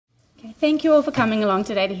Okay, thank you all for coming along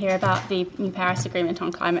today to hear about the new Paris Agreement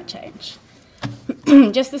on climate change.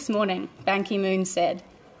 Just this morning, Ban Ki-moon said,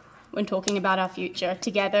 when talking about our future,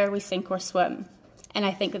 together we sink or swim. And I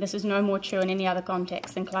think that this is no more true in any other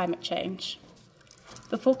context than climate change.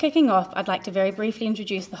 Before kicking off, I'd like to very briefly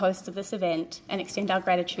introduce the hosts of this event and extend our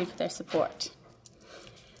gratitude for their support.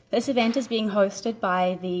 This event is being hosted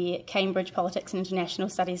by the Cambridge Politics and International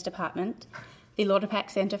Studies Department, the Lauderpack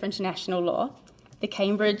Centre for International Law, the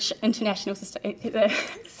Cambridge the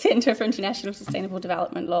Centre for International Sustainable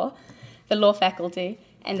Development Law, the Law Faculty,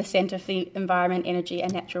 and the Centre for the Environment, Energy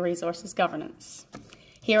and Natural Resources Governance.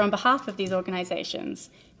 Here on behalf of these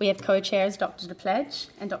organisations, we have co-chairs Dr. de Pledge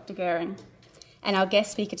and Dr. Goering, and our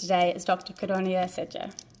guest speaker today is Dr. Karonia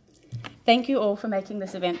Sedja. Thank you all for making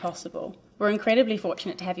this event possible. We're incredibly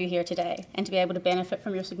fortunate to have you here today and to be able to benefit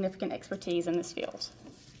from your significant expertise in this field.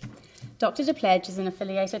 Dr. de Pledge is an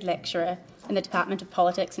affiliated lecturer in the Department of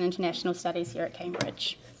Politics and International Studies here at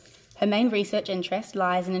Cambridge. Her main research interest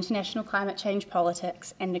lies in international climate change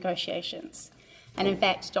politics and negotiations. And in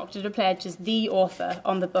fact, Dr. de Pledge is the author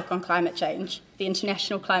on the book on climate change, The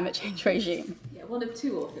International Climate Change Regime. Yeah, one of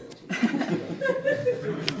two authors.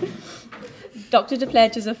 Dr. de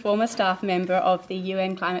Pledge is a former staff member of the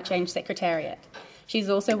UN Climate Change Secretariat. She's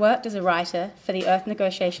also worked as a writer for the Earth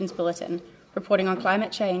Negotiations Bulletin, reporting on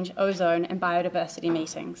climate change, ozone and biodiversity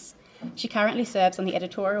meetings. She currently serves on the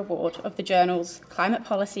editorial board of the journals Climate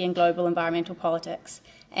Policy and Global Environmental Politics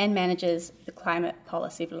and manages the Climate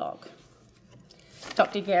Policy blog.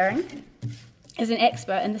 Dr. Goering is an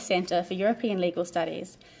expert in the Centre for European Legal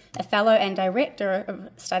Studies, a fellow and director of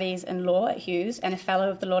studies in law at Hughes, and a fellow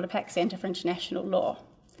of the Lauderpack Centre for International Law.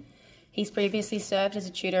 He's previously served as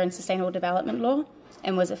a tutor in sustainable development law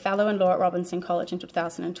and was a fellow in law at Robinson College in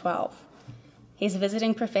 2012. He's a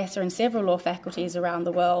visiting professor in several law faculties around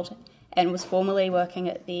the world and was formerly working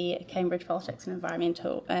at the Cambridge Politics and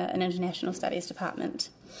Environmental and International Studies Department.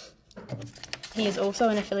 He is also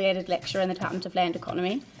an affiliated lecturer in the Department of Land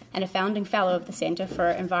Economy and a founding fellow of the Centre for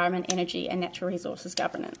Environment, Energy and Natural Resources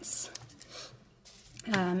Governance.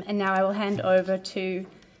 And now I will hand over to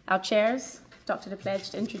our chairs, Dr. de Pledge,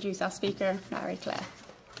 to introduce our speaker, Marie-Claire.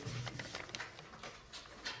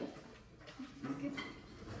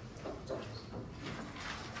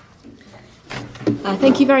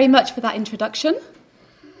 Thank you very much for that introduction.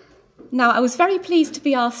 Now, I was very pleased to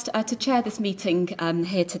be asked to chair this meeting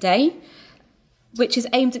here today, which is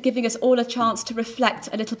aimed at giving us all a chance to reflect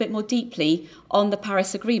a little bit more deeply on the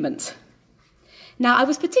Paris Agreement. Now, I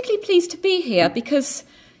was particularly pleased to be here because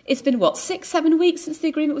it's been, 6-7 weeks since the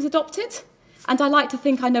agreement was adopted? And I like to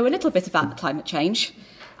think I know a little bit about climate change,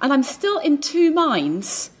 and I'm still in two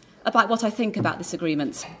minds about what I think about this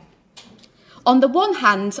agreement. On the one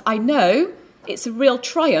hand, I know it's a real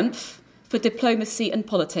triumph for diplomacy and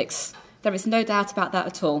politics. There is no doubt about that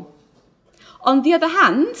at all. On the other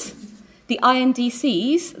hand, the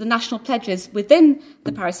NDCs, the national pledges within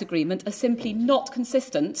the Paris Agreement, are simply not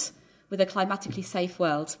consistent with a climatically safe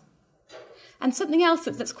world. And something else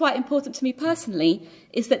that's quite important to me personally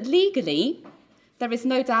is that legally, there is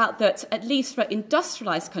no doubt that, at least for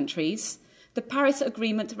industrialised countries, the Paris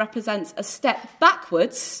Agreement represents a step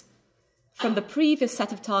backwards from the previous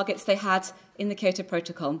set of targets they had in the Kyoto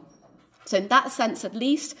Protocol. So in that sense, at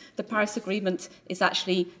least, the Paris Agreement is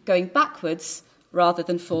actually going backwards rather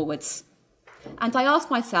than forwards. And I ask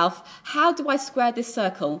myself, how do I square this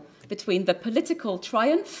circle between the political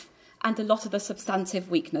triumph and a lot of the substantive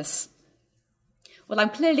weakness? Well, I'm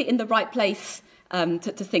clearly in the right place to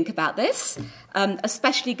think about this,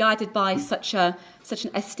 especially guided by such an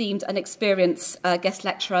esteemed and experienced guest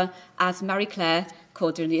lecturer as Marie-Claire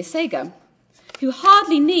Cordelier-Seger, who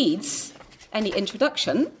hardly needs any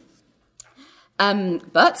introduction.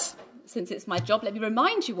 But since it's my job, let me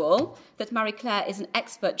remind you all that Marie-Claire is an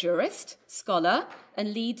expert jurist, scholar,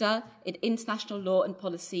 and leader in international law and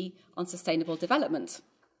policy on sustainable development.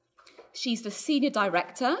 She's the senior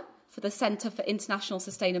director for the Centre for International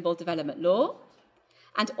Sustainable Development Law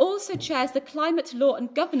and also chairs the Climate Law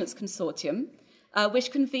and Governance Consortium,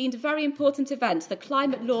 which convened a very important event, the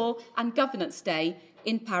Climate Law and Governance Day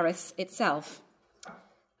in Paris itself.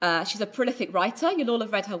 She's a prolific writer. You'll all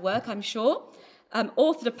have read her work, I'm sure.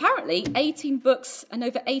 Authored apparently 18 books and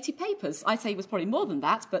over 80 papers. I say it was probably more than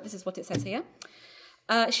that, but this is what it says here.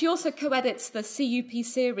 She also co-edits the CUP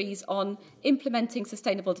series on implementing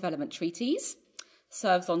sustainable development treaties,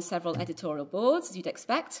 serves on several editorial boards, as you'd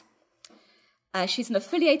expect. She's an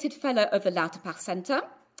affiliated fellow of the Lauterpacht Centre,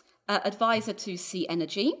 advisor to Sea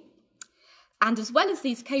Energy. And as well as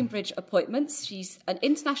these Cambridge appointments, she's an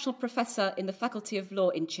international professor in the Faculty of Law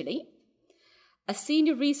in Chile, a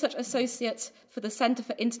Senior Research Associate for the Centre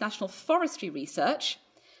for International Forestry Research,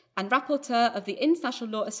 and Rapporteur of the International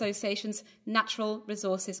Law Association's Natural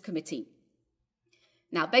Resources Committee.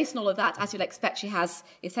 Now, based on all of that, as you'll expect, she has,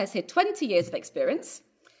 it says here, 20 years of experience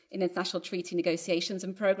in international treaty negotiations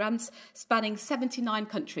and programmes spanning 79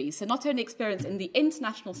 countries. So not only experience in the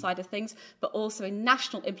international side of things, but also in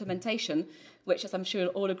national implementation, which, as I'm sure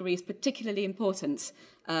you'll all agree, is particularly important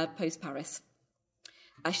post-Paris.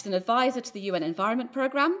 She's an advisor to the UN Environment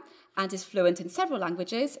Programme and is fluent in several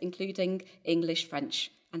languages, including English,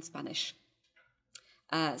 French and Spanish.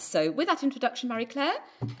 So with that introduction, Marie-Claire,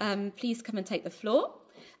 please come and take the floor.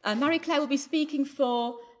 Marie-Claire will be speaking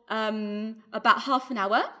for about half an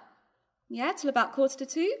hour, till about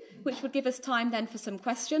 1:45, which would give us time then for some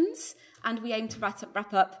questions, and we aim to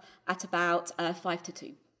wrap up at about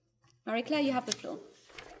 1:55. Marie-Claire, you have the floor.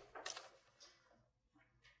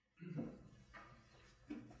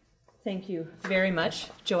 Thank you very much,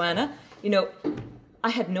 Joanna. You know, I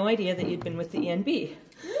had no idea that you'd been with the ENB.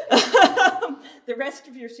 The rest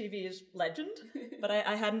of your CV is legend, but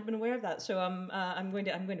I hadn't been aware of that. So we're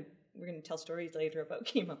going to tell stories later about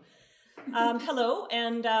chemo. Hello,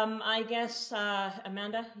 and I guess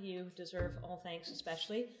Amanda, you deserve all thanks,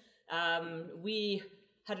 especially. We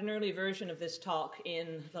had an early version of this talk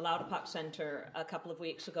in the Lauterpacht Center a couple of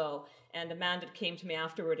weeks ago, and Amanda came to me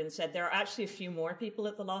afterward and said, there are actually a few more people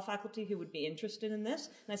at the law faculty who would be interested in this.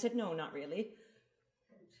 And I said, no, not really.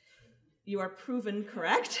 You are proven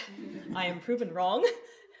correct. I am proven wrong.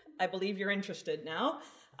 I believe you're interested now.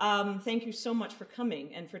 Thank you so much for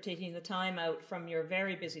coming and for taking the time out from your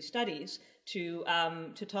very busy studies to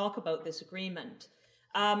talk about this agreement.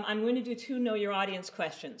 I'm going to do 2 Know Your Audience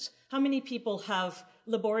questions. How many people have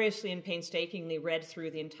laboriously and painstakingly read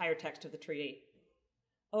through the entire text of the treaty?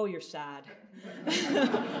 Oh, you're sad.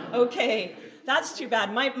 Okay, that's too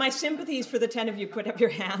bad. My sympathies for the 10 of you put up your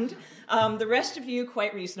hand. The rest of you,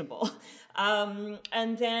 quite reasonable.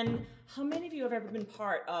 And then, how many of you have ever been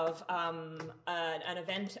part of an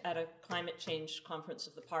event at a climate change conference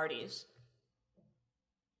of the parties?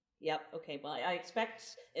 Yep, okay, well, I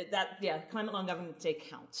expect that, Climate Law and Governance Day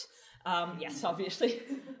counts. Yes, obviously.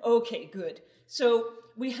 Okay, good. So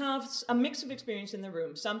we have a mix of experience in the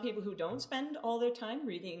room. Some people who don't spend all their time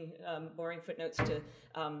reading boring footnotes to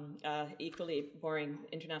equally boring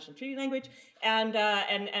international treaty language,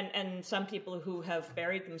 and some people who have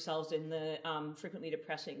buried themselves in the frequently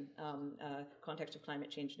depressing context of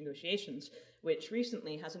climate change negotiations, which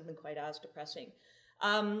recently hasn't been quite as depressing.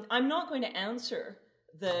 I'm not going to answer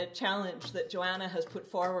the challenge that Joanna has put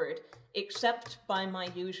forward, except by my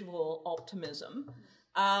usual optimism,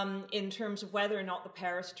 in terms of whether or not the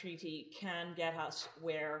Paris Treaty can get us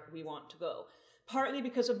where we want to go. Partly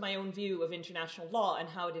because of my own view of international law and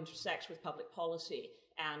how it intersects with public policy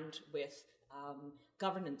and with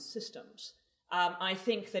governance systems. I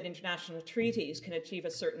think that international treaties can achieve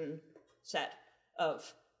a certain set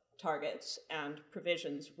of targets and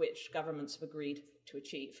provisions which governments have agreed to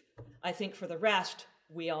achieve. I think for the rest,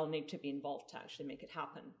 we all need to be involved to actually make it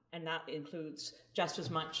happen. And that includes just as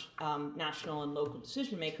much national and local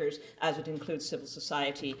decision makers as it includes civil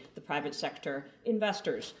society, the private sector,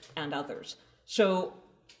 investors, and others. So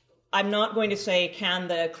I'm not going to say, can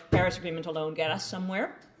the Paris Agreement alone get us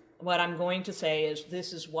somewhere? What I'm going to say is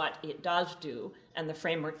this is what it does do and the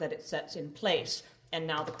framework that it sets in place. And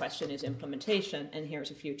now the question is implementation, and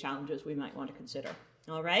here's a few challenges we might want to consider.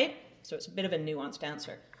 All right? So it's a bit of a nuanced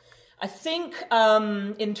answer. I think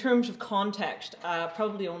in terms of context,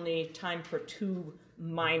 probably only time for 2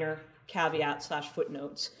 minor caveats /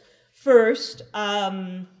 footnotes. First,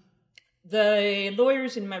 the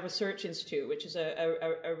lawyers in my research institute, which is a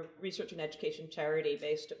research and education charity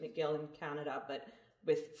based at McGill in Canada, but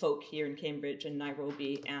with folk here in Cambridge and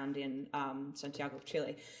Nairobi and in Santiago,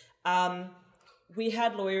 Chile, we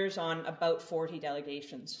had lawyers on about 40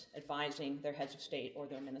 delegations advising their heads of state or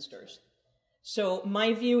their ministers. So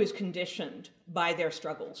my view is conditioned by their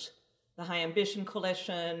struggles. The High Ambition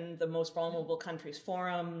Coalition, the Most Vulnerable Countries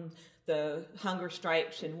Forum, the hunger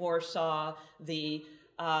strikes in Warsaw, the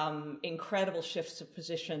incredible shifts of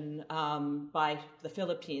position by the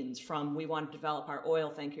Philippines from we want to develop our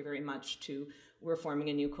oil, thank you very much, to we're forming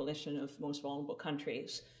a new coalition of most vulnerable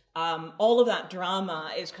countries. All of that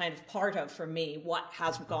drama is kind of part of, for me, what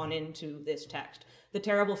has gone into this text. The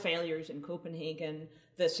terrible failures in Copenhagen,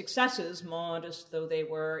 the successes, modest though they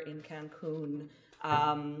were in Cancun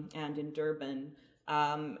and in Durban,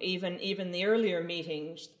 even the earlier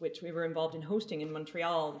meetings, which we were involved in hosting in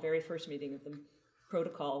Montreal, the very first meeting of the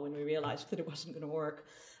protocol when we realized that it wasn't going to work,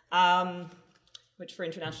 which for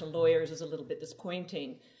international lawyers is a little bit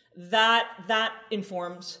disappointing. That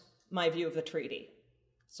informs my view of the treaty.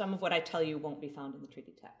 Some of what I tell you won't be found in the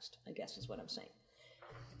treaty text, I guess is what I'm saying.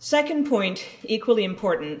 Second point, equally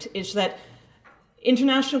important, is that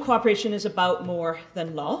international cooperation is about more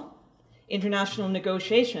than law. International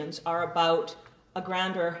negotiations are about a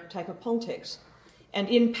grander type of politics. And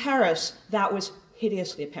in Paris, that was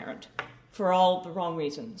hideously apparent for all the wrong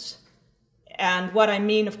reasons. And what I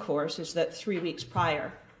mean, of course, is that 3 weeks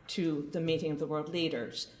prior to the meeting of the world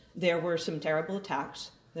leaders, there were some terrible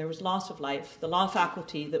attacks. There was loss of life. The law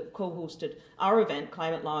faculty that co-hosted our event,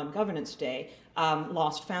 Climate Law and Governance Day,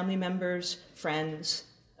 lost family members, friends,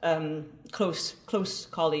 close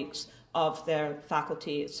colleagues of their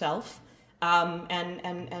faculty itself,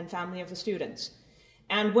 and family of the students.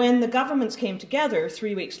 And when the governments came together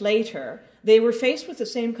 3 weeks later, they were faced with the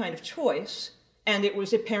same kind of choice, and it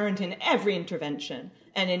was apparent in every intervention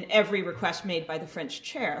and in every request made by the French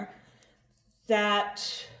chair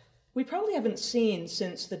that we probably haven't seen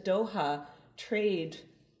since the Doha trade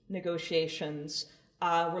negotiations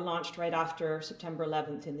were launched right after September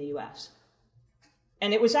 11th in the US.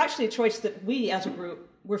 And it was actually a choice that we as a group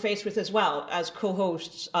were faced with as well as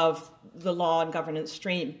co-hosts of the law and governance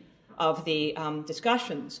stream of the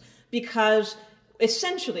discussions, because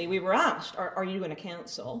essentially we were asked, are you going to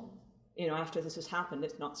cancel? You know, after this has happened,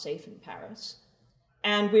 it's not safe in Paris.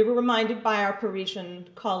 And we were reminded by our Parisian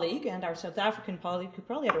colleague and our South African colleague, who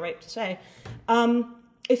probably had a right to say,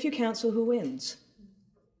 if you cancel, who wins?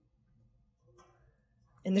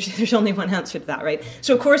 And there's only one answer to that, right?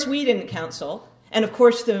 So, of course, we didn't cancel. And, of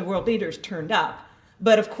course, the world leaders turned up.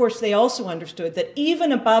 But, of course, they also understood that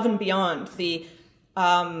even above and beyond the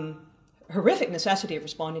horrific necessity of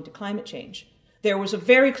responding to climate change, there was a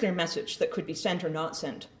very clear message that could be sent or not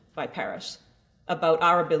sent by Paris about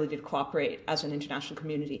our ability to cooperate as an international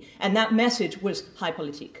community. And that message was high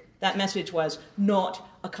politique. That message was not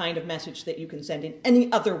a kind of message that you can send in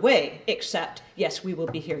any other way except, yes, we will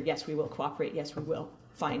be here, yes, we will cooperate, yes, we will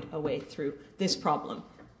find a way through this problem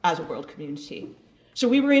as a world community. So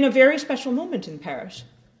we were in a very special moment in Paris,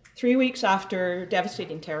 3 weeks after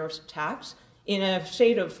devastating terrorist attacks, in a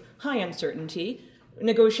state of high uncertainty,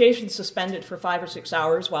 negotiations suspended for 5 or 6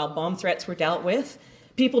 hours while bomb threats were dealt with,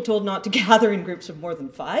 people told not to gather in groups of more than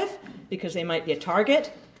 5 because they might be a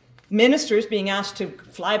target, ministers being asked to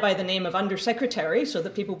fly by the name of undersecretary so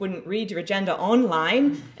that people wouldn't read your agenda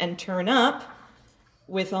online and turn up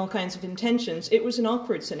with all kinds of intentions. It was an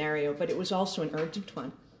awkward scenario, but it was also an urgent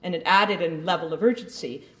one. And it added a level of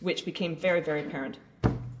urgency, which became very, very apparent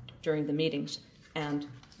during the meetings and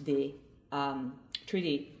the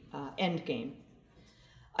treaty endgame.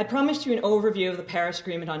 I promised you an overview of the Paris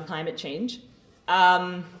Agreement on climate change.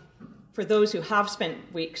 For those who have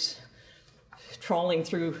spent weeks trawling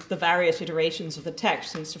through the various iterations of the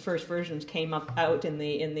text since the first versions came out in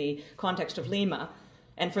the context of Lima,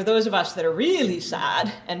 and for those of us that are really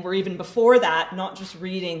sad, and were even before that, not just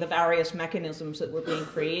reading the various mechanisms that were being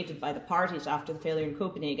created by the parties after the failure in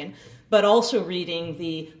Copenhagen, but also reading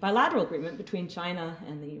the bilateral agreement between China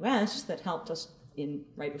and the US that helped us in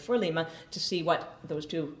right before Lima to see what those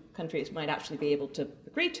two countries might actually be able to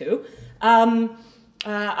agree to.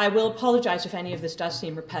 I will apologize if any of this does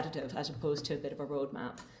seem repetitive as opposed to a bit of a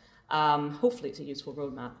roadmap. Hopefully it's a useful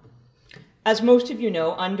roadmap. As most of you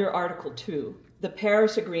know, under Article 2, the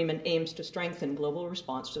Paris Agreement aims to strengthen global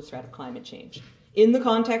response to the threat of climate change in the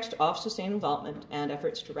context of sustainable development and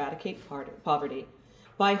efforts to eradicate poverty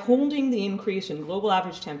by holding the increase in global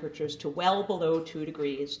average temperatures to well below 2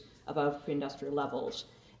 degrees above pre-industrial levels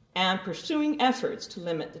and pursuing efforts to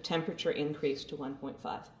limit the temperature increase to 1.5.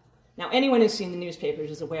 Now, anyone who's seen the newspapers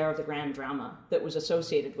is aware of the grand drama that was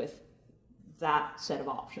associated with that set of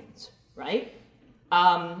options, right?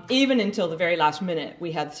 Even until the very last minute,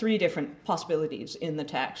 we had 3 different possibilities in the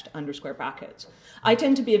text under square brackets. I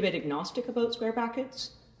tend to be a bit agnostic about square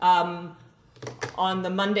brackets. On the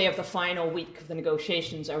Monday of the final week of the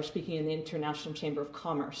negotiations, I was speaking in the International Chamber of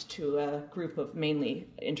Commerce to a group of mainly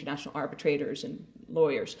international arbitrators and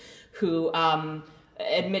lawyers who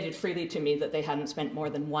admitted freely to me that they hadn't spent more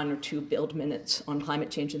than 1 or 2 build minutes on climate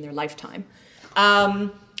change in their lifetime.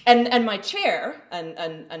 And my chair,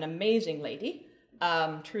 an amazing lady,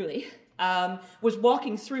 truly, was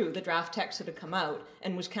walking through the draft text that had come out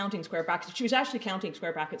and was counting square brackets. She was actually counting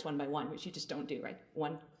square brackets 1 by 1, which you just don't do, right?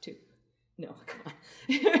 1, 2. No, come on.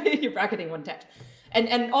 You're bracketing one text.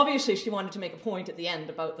 And obviously she wanted to make a point at the end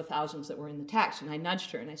about the thousands that were in the text, and I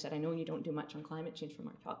nudged her and I said, I know you don't do much on climate change from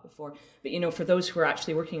our talk before, but you know, for those who are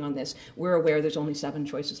actually working on this, we're aware there's only 7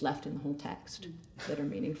 choices left in the whole text that are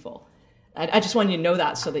meaningful. I just wanted you to know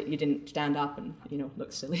that so that you didn't stand up and, you know,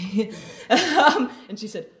 look silly. And she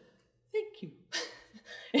said, thank you.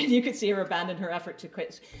 And you could see her abandon her effort to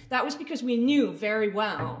quit. That was because we knew very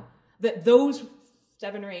well that those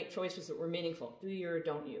 7 or 8 choices that were meaningful, do you or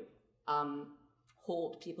don't you,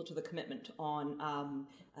 hold people to the commitment on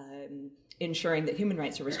ensuring that human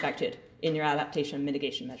rights are respected in your adaptation and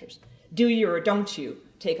mitigation measures. Do you or don't you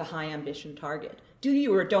take a high ambition target? Do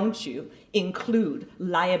you or don't you include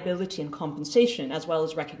liability and compensation as well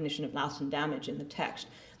as recognition of loss and damage in the text?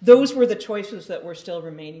 Those were the choices that were still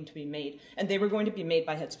remaining to be made, and they were going to be made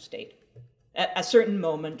by heads of state. At a certain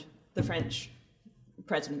moment, the French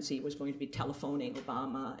presidency was going to be telephoning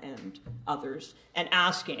Obama and others and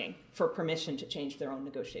asking for permission to change their own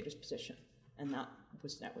negotiator's position, and that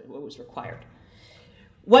was what was required.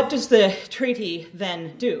 What does the treaty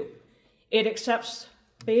then do? It accepts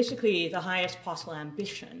basically the highest possible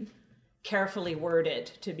ambition, carefully worded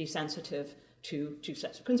to be sensitive to 2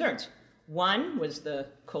 sets of concerns. One was the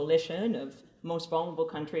coalition of most vulnerable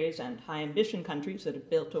countries and high ambition countries that had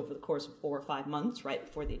built over the course of 4 or 5 months right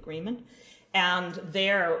before the agreement, and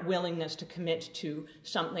their willingness to commit to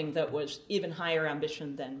something that was even higher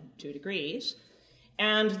ambition than 2 degrees.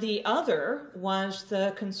 And the other was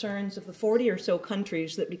the concerns of the 40 or so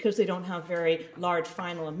countries that, because they don't have very large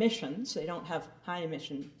final emissions, they don't have high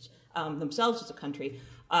emissions themselves as a country,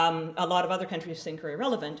 a lot of other countries think are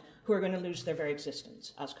irrelevant, who are going to lose their very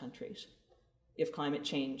existence as countries if climate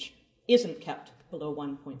change isn't kept below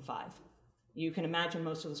 1.5. You can imagine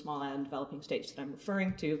most of the small and developing states that I'm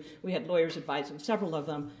referring to. We had lawyers advising several of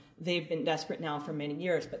them. They've been desperate now for many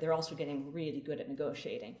years, but they're also getting really good at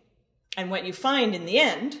negotiating. And what you find in the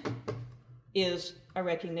end is a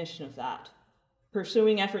recognition of that,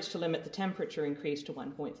 pursuing efforts to limit the temperature increase to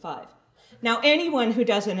 1.5. Now, anyone who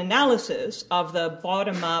does an analysis of the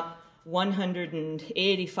bottom-up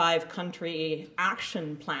 185 country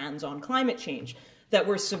action plans on climate change that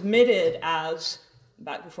were submitted as,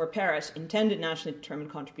 back before Paris, intended nationally determined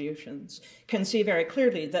contributions, can see very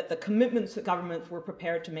clearly that the commitments that governments were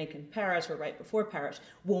prepared to make in Paris or right before Paris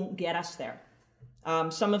won't get us there.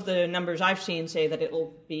 Some of the numbers I've seen say that it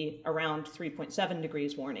will be around 3.7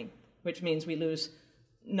 degrees warning, which means we lose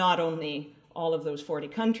not only all of those 40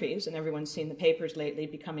 countries, and everyone's seen the papers lately,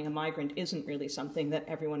 becoming a migrant isn't really something that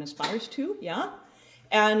everyone aspires to, yeah?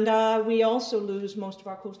 And we also lose most of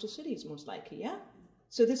our coastal cities, most likely, yeah?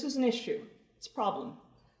 So this is an issue. It's a problem.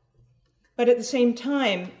 But at the same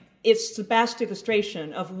time, it's the best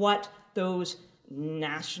illustration of what those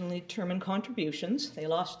nationally determined contributions, they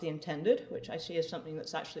lost the intended, which I see as something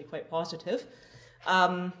that's actually quite positive,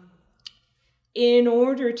 in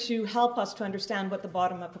order to help us to understand what the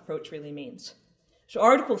bottom-up approach really means. So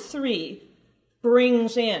Article 3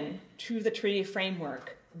 brings in to the treaty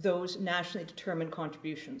framework those nationally determined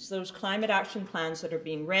contributions, those climate action plans that are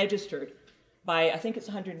being registered by, I think it's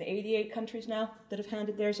 188 countries now that have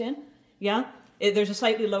handed theirs in. Yeah? There's a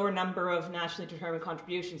slightly lower number of nationally determined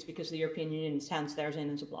contributions because the European Union hands theirs in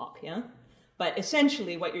as a block, yeah? But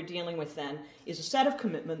essentially what you're dealing with then is a set of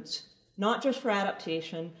commitments, not just for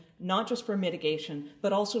adaptation, not just for mitigation,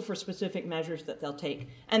 but also for specific measures that they'll take.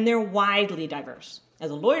 And they're widely diverse. As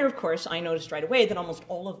a lawyer, of course, I noticed right away that almost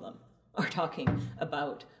all of them are talking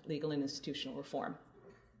about legal and institutional reform.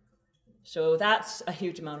 So that's a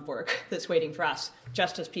huge amount of work that's waiting for us,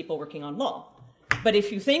 just as people working on law. But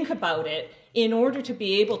if you think about it, in order to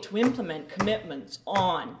be able to implement commitments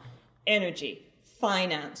on energy,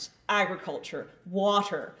 finance, agriculture,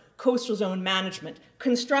 water, coastal zone management,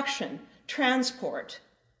 construction, transport,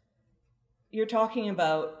 you're talking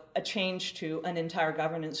about a change to an entire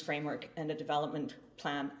governance framework and a development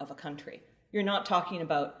plan of a country. You're not talking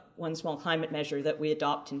about one small climate measure that we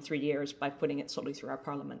adopt in 3 years by putting it solely through our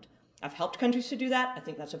parliament. I've helped countries to do that. I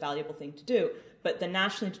think that's a valuable thing to do. But the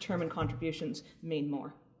nationally determined contributions mean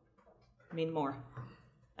more.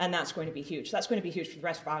 And that's going to be huge. That's going to be huge for the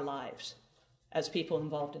rest of our lives as people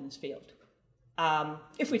involved in this field,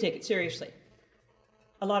 if we take it seriously.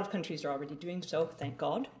 A lot of countries are already doing so, thank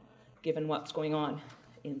God, given what's going on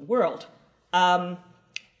in the world. All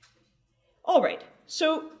right,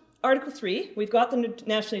 so Article 3, we've got the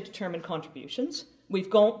nationally determined contributions. We've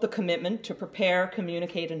got the commitment to prepare,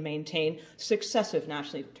 communicate, and maintain successive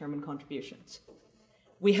nationally determined contributions.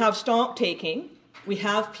 We have stock taking, we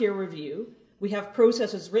have peer review, we have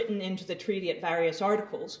processes written into the treaty at various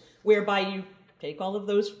articles whereby you take all of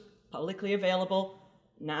those publicly available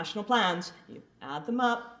national plans, you add them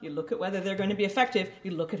up, you look at whether they're going to be effective,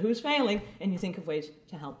 you look at who's failing, and you think of ways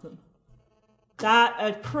to help them. That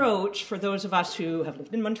approach, for those of us who have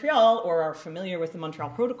lived in Montreal or are familiar with the Montreal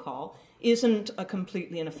Protocol, isn't a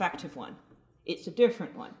completely ineffective one. It's a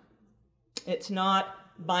different one. It's not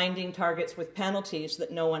binding targets with penalties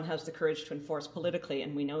that no one has the courage to enforce politically,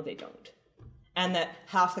 and we know they don't. and that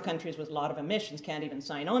half the countries with a lot of emissions can't even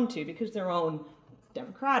sign on to because their own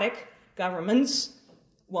democratic governments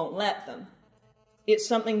won't let them. It's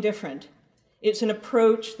something different. It's an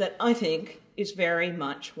approach that I think is very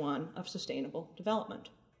much one of sustainable development,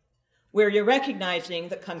 where you're recognizing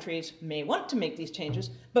that countries may want to make these changes,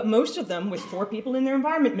 but most of them, with 4 people in their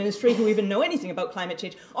environment ministry who even know anything about climate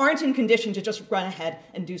change, aren't in condition to just run ahead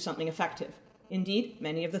and do something effective. Indeed,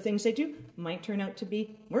 many of the things they do might turn out to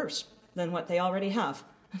be worse than what they already have.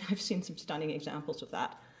 And I've seen some stunning examples of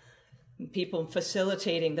that. People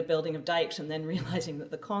facilitating the building of dikes and then realizing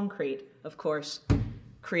that the concrete, of course,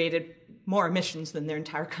 created more emissions than their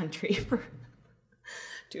entire country for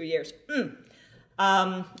 2 years.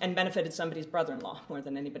 And benefited somebody's brother-in-law more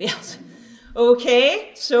than anybody else.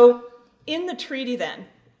 Okay, so in the treaty then,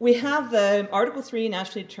 we have the Article 3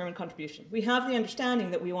 nationally determined contribution. We have the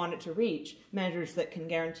understanding that we want it to reach measures that can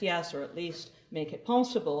guarantee us, or at least make it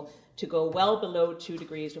possible, to go well below 2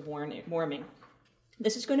 degrees of warming.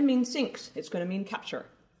 This is going to mean sinks. It's going to mean capture.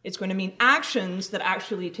 It's going to mean actions that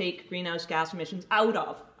actually take greenhouse gas emissions out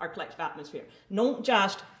of our collective atmosphere, not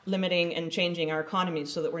just limiting and changing our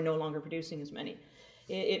economies so that we're no longer producing as many.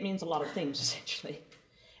 It means a lot of things, essentially.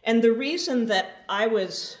 And the reason that I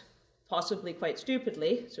was possibly quite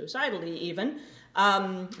stupidly, suicidally even,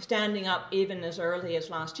 standing up even as early as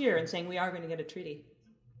last year and saying we are going to get a treaty,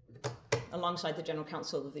 alongside the General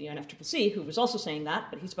Counsel of the UNFCCC, who was also saying that,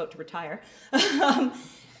 but he's about to retire,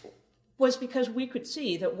 was because we could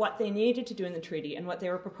see that what they needed to do in the treaty and what they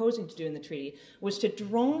were proposing to do in the treaty was to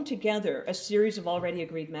draw together a series of already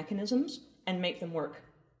agreed mechanisms and make them work.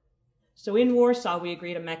 So in Warsaw, we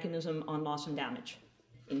agreed a mechanism on loss and damage.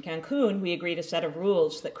 In Cancun, we agreed a set of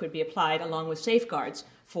rules that could be applied along with safeguards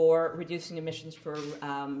for reducing emissions for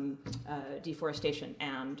deforestation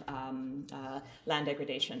and land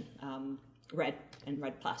degradation, RED and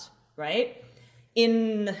RED+, right?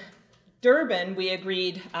 In Durban, we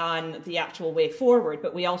agreed on the actual way forward,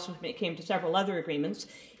 but we also came to several other agreements.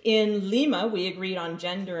 In Lima, we agreed on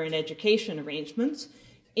gender and education arrangements.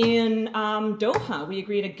 In Doha, we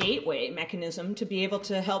agreed a gateway mechanism to be able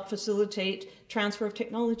to help facilitate transfer of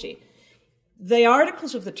technology. The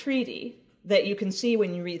articles of the treaty that you can see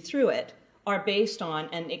when you read through it are based on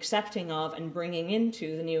and accepting of and bringing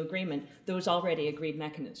into the new agreement those already agreed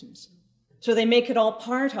mechanisms. So they make it all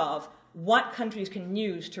part of what countries can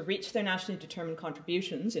use to reach their nationally determined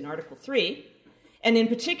contributions in Article 3, and in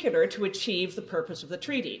particular to achieve the purpose of the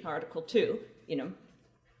treaty, Article 2,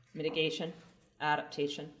 mitigation,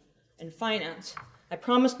 adaptation, and finance. I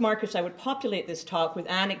promised Marcus I would populate this talk with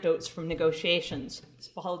anecdotes from negotiations. It's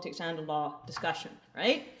a politics and a law discussion,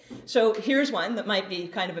 right? So here's one that might be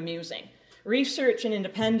kind of amusing. Research and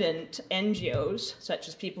independent NGOs, such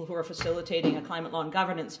as people who are facilitating a Climate Law and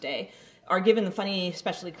Governance Day, are given the funny,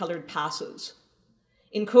 specially colored passes.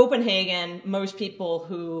 In Copenhagen, most people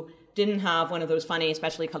who didn't have one of those funny,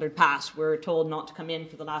 specially colored passes were told not to come in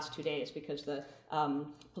for the last 2 days because the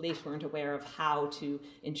police weren't aware of how to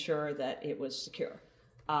ensure that it was secure.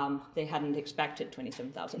 They hadn't expected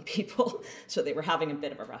 27,000 people, so they were having a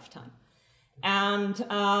bit of a rough time. And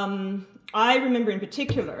I remember in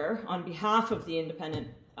particular, on behalf of the independent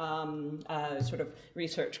sort of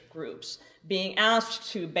research groups, being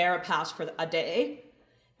asked to bear a pass for a day,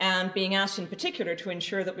 and being asked in particular to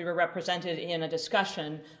ensure that we were represented in a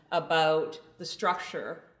discussion about the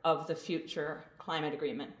structure of the future climate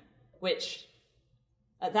agreement, which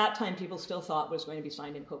at that time people still thought was going to be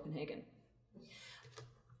signed in Copenhagen.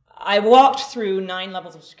 I walked through 9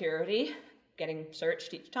 levels of security, getting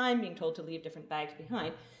searched each time, being told to leave different bags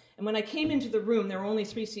behind. And when I came into the room, there were only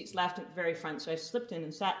 3 seats left at the very front, so I slipped in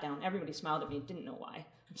and sat down. Everybody smiled at me, didn't know why.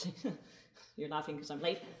 I'm saying, you're laughing because I'm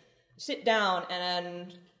late. Sit down,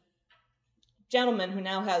 and a gentleman who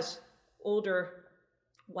now has older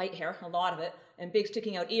white hair, a lot of it, and big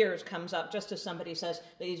sticking out ears comes up just as somebody says,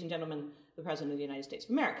 "Ladies and gentlemen, the President of the United States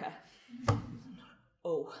of America."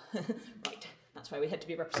 Oh, right. That's why we had to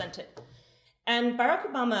be represented. And Barack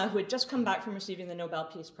Obama, who had just come back from receiving the Nobel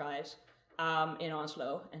Peace Prize in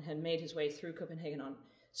Oslo and had made his way through Copenhagen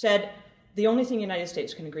said, the only thing the United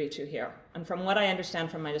States can agree to here, and from what I understand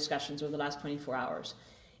from my discussions over the last 24 hours,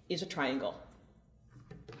 is a triangle.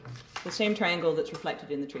 The same triangle that's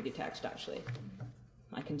reflected in the treaty text, actually.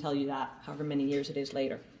 I can tell you that, however many years it is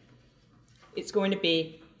later. It's going to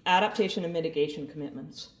be adaptation and mitigation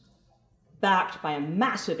commitments, backed by a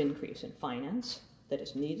massive increase in finance that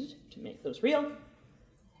is needed to make those real,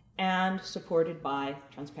 and supported by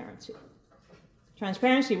transparency.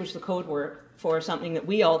 Transparency was the code word for something that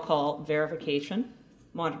we all call verification,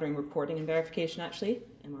 monitoring, reporting, and verification, actually,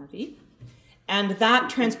 MRV. And that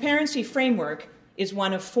transparency framework is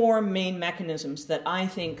one of four main mechanisms that I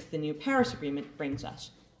think the new Paris Agreement brings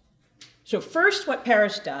us. So first, what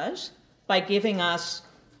Paris does, by giving us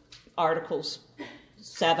Articles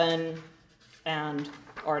 7 and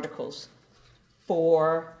Articles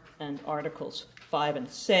 4 and Articles 5 and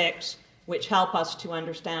 6, which help us to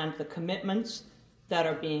understand the commitments that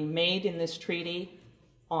are being made in this treaty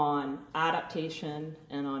on adaptation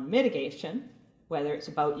and on mitigation, whether it's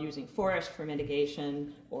about using forest for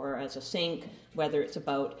mitigation or as a sink, whether it's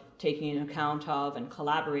about taking into account of and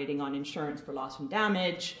collaborating on insurance for loss and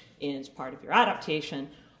damage as part of your adaptation.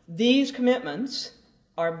 These commitments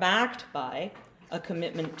are backed by a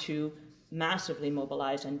commitment to massively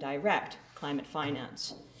mobilize and direct climate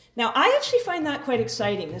finance. Now, I actually find that quite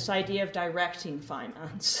exciting, this idea of directing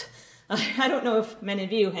finance. I don't know if many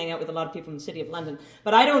of you hang out with a lot of people in the City of London,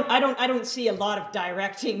 but I don't see a lot of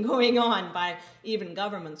directing going on by even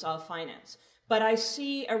governments of finance. But I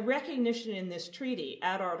see a recognition in this treaty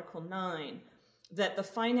at Article 9 that the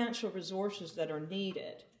financial resources that are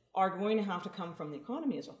needed are going to have to come from the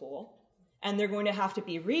economy as a whole, and they're going to have to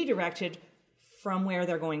be redirected from where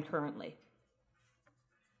they're going currently.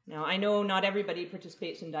 Now, I know not everybody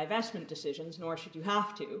participates in divestment decisions, nor should you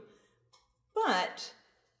have to, but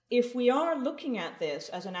if we are looking at this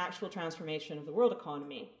as an actual transformation of the world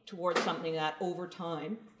economy towards something that over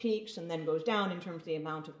time peaks and then goes down in terms of the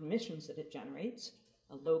amount of emissions that it generates,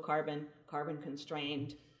 a low carbon, carbon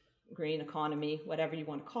constrained, green economy, whatever you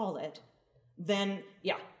want to call it, then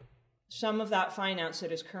yeah, some of that finance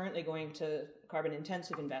that is currently going to carbon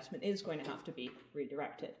intensive investment is going to have to be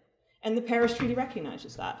redirected. And the Paris Treaty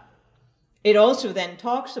recognizes that. It also then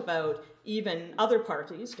talks about even other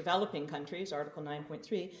parties, developing countries, Article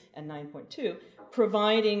 9.3 and 9.2,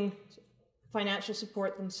 providing financial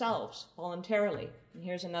support themselves voluntarily. And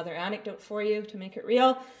here's another anecdote for you to make it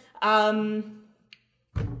real.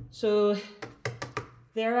 So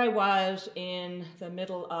there I was in the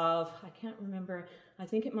middle of, I can't remember, I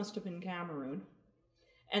think it must have been Cameroon.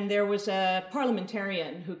 And there was a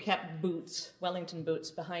parliamentarian who kept boots, Wellington boots,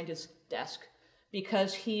 behind his desk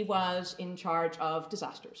because he was in charge of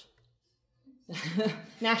disasters,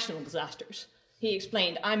 national disasters. He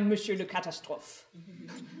explained, I'm Monsieur le Catastrophe.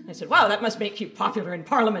 I said, wow, that must make you popular in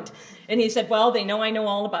Parliament. And he said, well, they know I know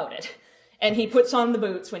all about it. And he puts on the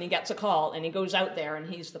boots when he gets a call, and he goes out there, and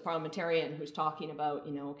he's the parliamentarian who's talking about,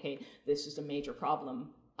 okay, this is a major problem.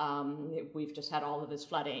 We've just had all of this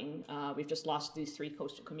flooding. We've just lost these 3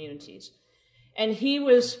 coastal communities. And he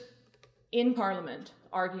was in Parliament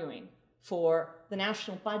arguing for the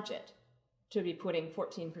national budget to be putting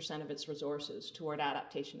 14% of its resources toward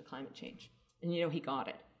adaptation to climate change. And he got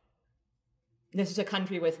it. This is a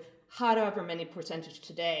country with however many percentage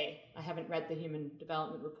today. I haven't read the Human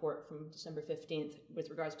Development Report from December 15th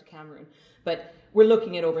with regards to Cameroon, but we're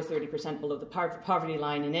looking at over 30% below the poverty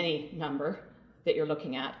line in any number that you're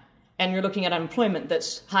looking at. And you're looking at unemployment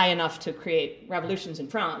that's high enough to create revolutions in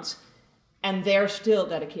France, and they're still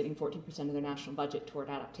dedicating 14% of their national budget toward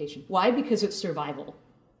adaptation. Why? Because it's survival.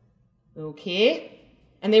 Okay?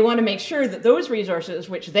 And they want to make sure that those resources,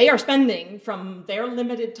 which they are spending from their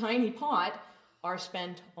limited tiny pot, are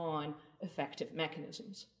spent on effective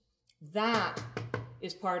mechanisms. That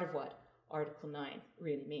is part of what Article 9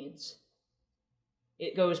 really means.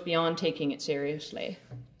 It goes beyond taking it seriously.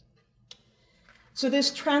 So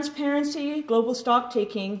this transparency, global stock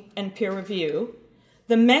taking, and peer review,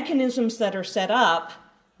 the mechanisms that are set up,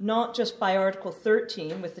 not just by Article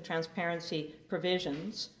 13 with the transparency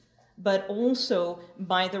provisions, but also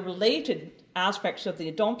by the related aspects of the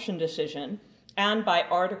adoption decision and by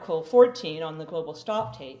Article 14 on the global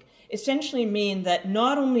stock take, essentially mean that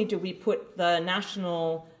not only do we put the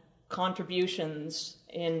national contributions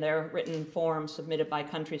in their written form submitted by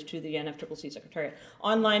countries to the UNFCCC Secretariat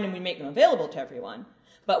online and we make them available to everyone,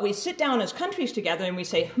 but we sit down as countries together and we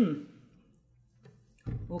say,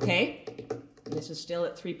 okay, this is still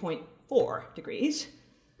at 3.4 degrees,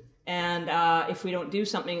 and if we don't do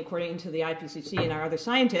something according to the IPCC and our other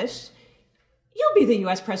scientists, you'll be the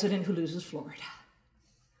US president who loses Florida.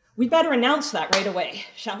 We better announce that right away,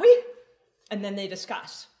 shall we? And then they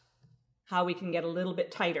discuss how we can get a little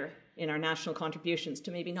bit tighter in our national contributions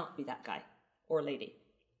to maybe not be that guy or lady,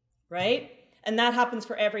 right? And that happens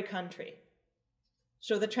for every country.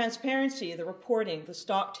 So the transparency, the reporting, the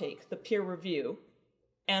stock take, the peer review,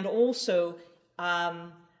 and also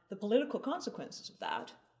the political consequences of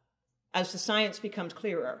that as the science becomes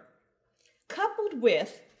clearer, coupled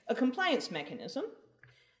with a compliance mechanism,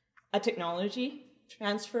 a technology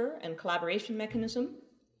transfer and collaboration mechanism,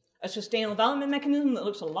 a sustainable development mechanism that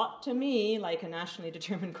looks a lot to me like a nationally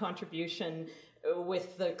determined contribution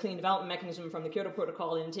with the clean development mechanism from the Kyoto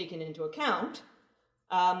Protocol and taken into account,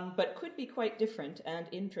 but could be quite different and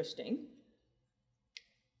interesting.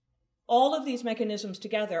 All of these mechanisms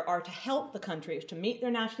together are to help the countries to meet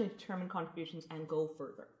their nationally determined contributions and go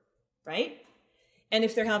further, right? And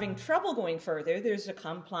if they're having trouble going further, there's a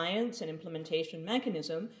compliance and implementation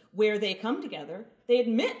mechanism where they come together, they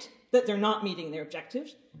admit that they're not meeting their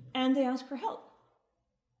objectives, and they ask for help.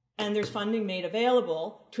 And there's funding made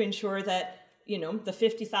available to ensure that, you know, the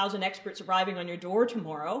 50,000 experts arriving on your door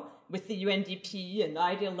tomorrow with the UNDP and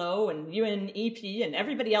IDLO and UNEP and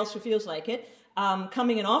everybody else who feels like it,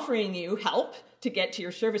 coming and offering you help to get to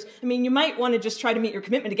your service. I mean, you might want to just try to meet your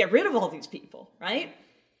commitment to get rid of all these people, right?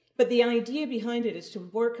 But the idea behind it is to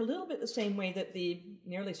work a little bit the same way that the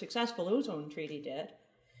nearly successful ozone treaty did,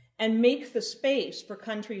 and make the space for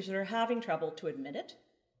countries that are having trouble to admit it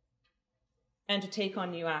and to take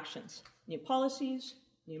on new actions, new policies,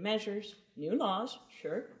 new measures, new laws,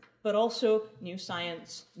 sure, but also new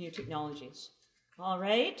science, new technologies. All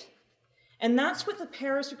right? And that's what the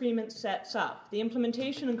Paris Agreement sets up. The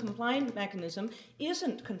implementation and compliance mechanism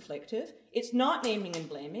isn't conflictive. It's not naming and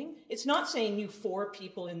blaming. It's not saying you 4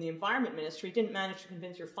 people in the Environment Ministry didn't manage to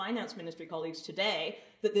convince your Finance Ministry colleagues today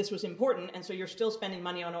that this was important, and so you're still spending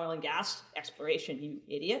money on oil and gas exploration, you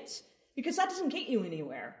idiots. Because that doesn't get you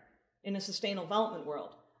anywhere in a sustainable development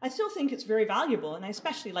world. I still think it's very valuable, and I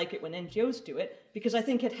especially like it when NGOs do it, because I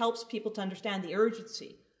think it helps people to understand the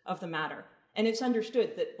urgency of the matter. And it's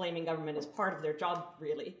understood that blaming government is part of their job,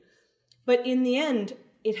 really. But in the end,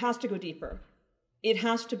 it has to go deeper. It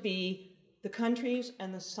has to be the countries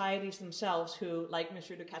and the societies themselves who, like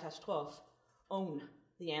Monsieur de Catastrophe, own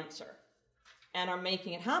the answer and are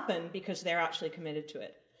making it happen because they're actually committed to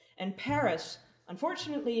it. And Paris,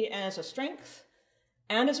 unfortunately, as a strength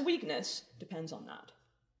and as a weakness, depends on that.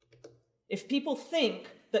 If people think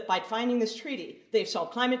that by finding this treaty, they've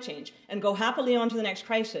solved climate change and go happily on to the next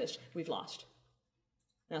crisis, we've lost.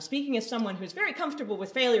 Now, speaking as someone who's very comfortable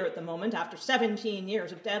with failure at the moment, after 17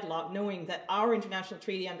 years of deadlock, knowing that our international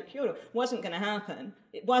treaty under Kyoto wasn't going to happen,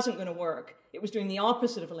 it wasn't going to work, it was doing the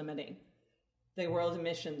opposite of limiting the world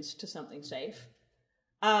emissions to something safe,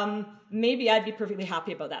 maybe I'd be perfectly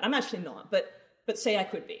happy about that. I'm actually not, but say I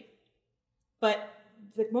could be. But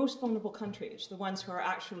the most vulnerable countries, the ones who are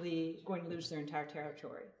actually going to lose their entire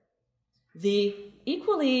territory.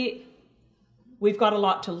 Equally, we've got a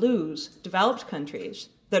lot to lose, developed countries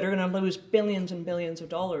that are going to lose billions and billions of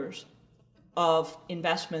dollars of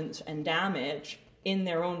investments and damage in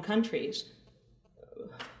their own countries.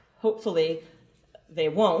 Hopefully, they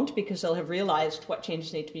won't, because they'll have realized what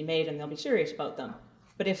changes need to be made and they'll be serious about them.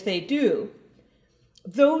 But if they do,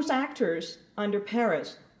 those actors under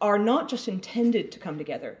Paris are not just intended to come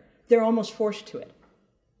together, they're almost forced to it.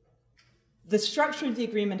 The structure of the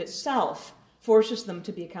agreement itself forces them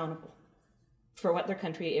to be accountable for what their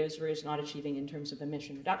country is or is not achieving in terms of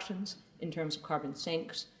emission reductions, in terms of carbon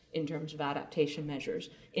sinks, in terms of adaptation measures,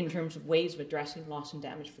 in terms of ways of addressing loss and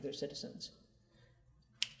damage for their citizens,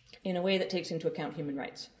 in a way that takes into account human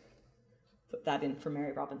rights. Put that in for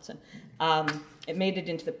Mary Robinson. It made it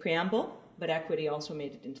into the preamble, but equity also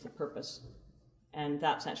made it into the purpose. And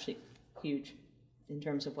that's actually huge in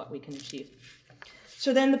terms of what we can achieve.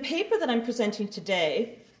 So then the paper that I'm presenting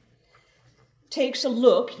today takes a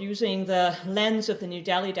look using the lens of the New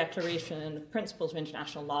Delhi Declaration and Principles of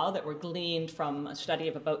International Law that were gleaned from a study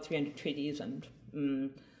of about 300 treaties and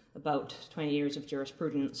about 20 years of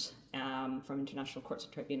jurisprudence from international courts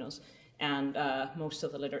and tribunals, and most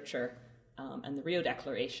of the literature and the Rio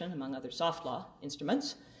Declaration, among other soft law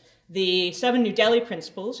instruments. The 7 New Delhi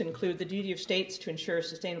principles include the duty of states to ensure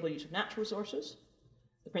sustainable use of natural resources,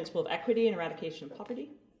 the principle of equity and eradication of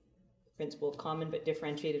poverty, the principle of common but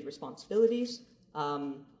differentiated responsibilities,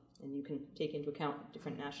 and you can take into account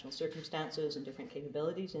different national circumstances and different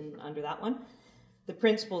capabilities under that one, the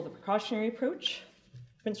principle of the precautionary approach,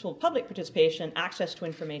 principle of public participation, access to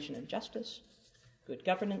information and justice, good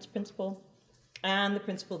governance principle, and the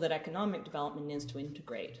principle that economic development needs to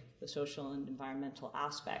integrate the social and environmental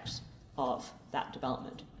aspects of that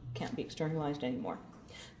development. Can't be externalized anymore.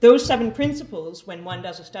 Those 7 principles, when one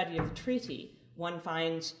does a study of the treaty, one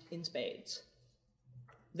finds in spades.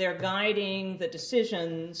 They're guiding the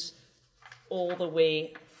decisions all the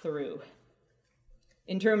way through.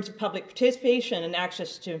 In terms of public participation and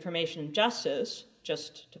access to information and justice,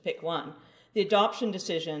 just to pick one, the adoption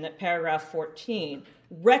decision at paragraph 14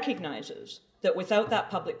 recognizes that without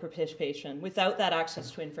that public participation, without that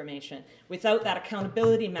access to information, without that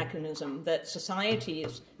accountability mechanism that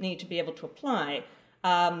societies need to be able to apply,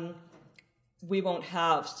 we won't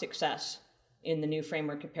have success in the new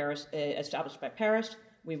framework of Paris, established by Paris.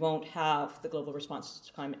 We won't have the global responses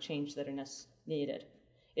to climate change that are needed.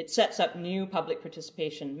 It sets up new public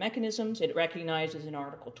participation mechanisms. It recognizes in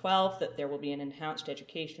Article 12 that there will be an enhanced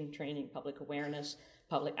education, training, public awareness,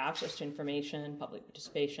 public access to information, public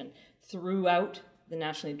participation throughout the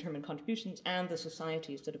nationally determined contributions and the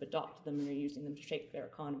societies that have adopted them and are using them to shape their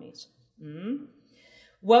economies.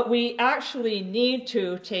 What we actually need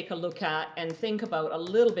to take a look at and think about a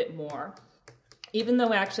little bit more, even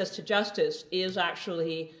though access to justice is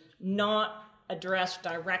actually not addressed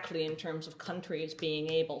directly in terms of countries being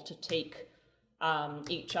able to take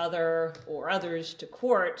each other or others to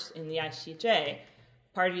court in the ICJ,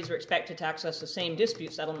 parties are expected to access the same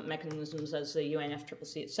dispute settlement mechanisms as the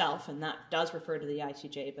UNFCCC itself, and that does refer to the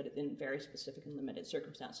ICJ, but in very specific and limited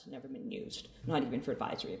circumstances, never been used, not even for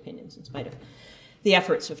advisory opinions, in spite of the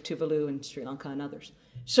efforts of Tuvalu and Sri Lanka and others.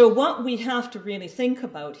 So what we have to really think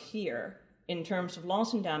about here in terms of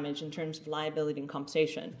loss and damage, in terms of liability and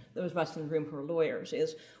compensation, those of us in the room who are lawyers,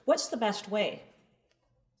 is what's the best way?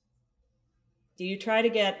 Do you try to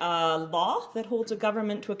get a law that holds a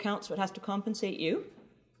government to account so it has to compensate you?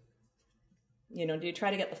 You know, do you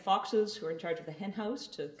try to get the foxes who are in charge of the hen house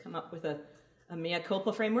to come up with a mea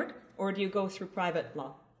culpa framework? Or do you go through private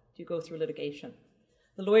law? Do you go through litigation?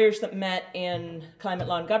 The lawyers that met in Climate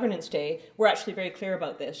Law and Governance Day were actually very clear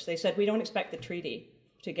about this. They said, we don't expect the treaty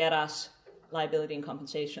to get us liability and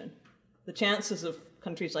compensation. The chances of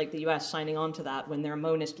countries like the US signing on to that when they're a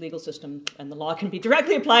monist legal system and the law can be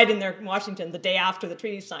directly applied in Washington the day after the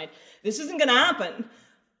treaty is signed, this isn't going to happen.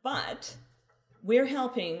 But we're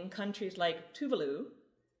helping countries like Tuvalu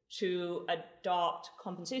to adopt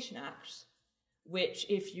compensation acts, which,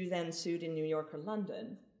 if you then sued in New York or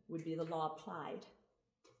London, would be the law applied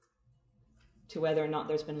to whether or not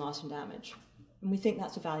there's been loss and damage. And we think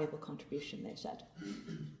that's a valuable contribution, they said.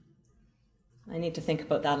 I need to think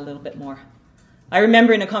about that a little bit more. I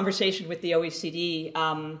remember in a conversation with the OECD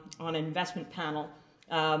on an investment panel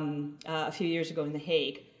a few years ago in The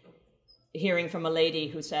Hague, hearing from a lady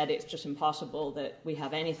who said it's just impossible that we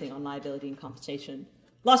have anything on liability and compensation.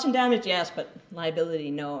 Loss and damage, yes, but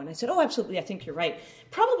liability, no. And I said, oh, absolutely, I think you're right.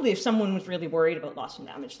 Probably if someone was really worried about loss and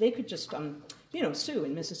damage, they could just, sue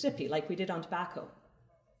in Mississippi like we did on tobacco.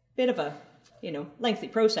 Bit of a, lengthy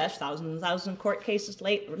process, thousands and thousands of court cases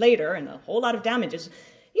later and a whole lot of damages.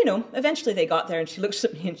 Eventually they got there and she looks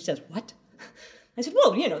at me and she says, what? I said,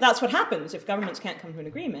 well, that's what happens. If governments can't come to an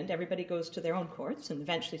agreement, everybody goes to their own courts and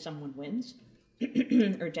eventually someone wins.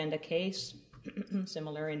 Urgenda case,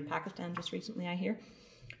 similar in Pakistan just recently, I hear.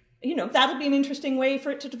 That'll be an interesting way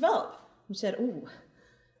for it to develop. He said, oh,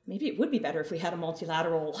 maybe it would be better if we had a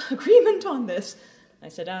multilateral agreement on this. I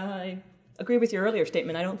said, I agree with your earlier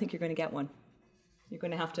statement. I don't think you're going to get one. You're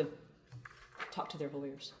going to have to talk to their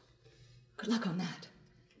lawyers. Good luck on that.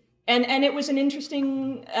 And it was an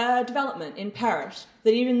interesting development in Paris,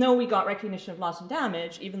 that even though we got recognition of loss and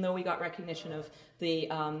damage, even though we got recognition of the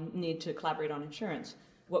need to collaborate on insurance,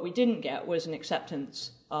 what we didn't get was an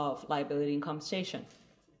acceptance of liability and compensation.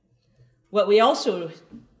 What we also,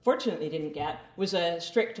 fortunately, didn't get was a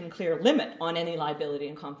strict and clear limit on any liability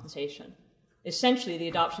and compensation. Essentially, the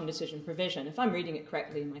adoption decision provision, if I'm reading it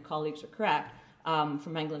correctly and my colleagues are correct, from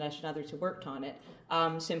Bangladesh and others who worked on it,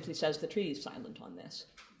 simply says the treaty is silent on this.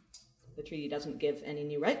 The treaty doesn't give any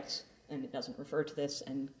new rights, and it doesn't refer to this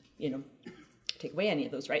and, take away any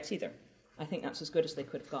of those rights either. I think that's as good as they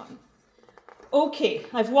could have gotten. Okay,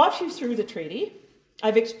 I've walked you through the treaty.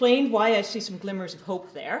 I've explained why I see some glimmers of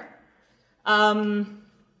hope there.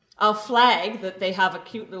 I'll flag that they have a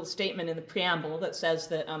cute little statement in the preamble that says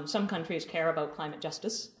that some countries care about climate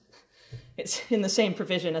justice. It's in the same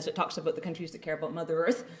provision as it talks about the countries that care about Mother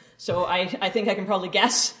Earth. So I think I can probably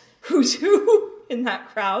guess who's who in that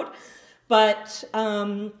crowd. But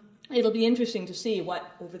it'll be interesting to see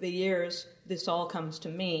what, over the years, this all comes to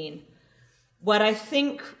mean. What I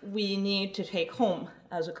think we need to take home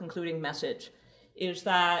as a concluding message is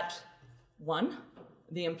that, one,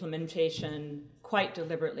 the implementation quite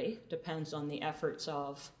deliberately depends on the efforts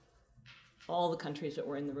of all the countries that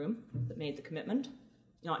were in the room that made the commitment,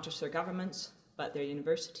 not just their governments, but their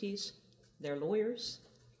universities, their lawyers,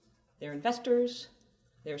 their investors,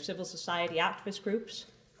 their civil society activist groups,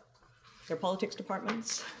 their politics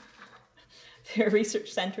departments, their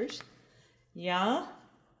research centers. Yeah?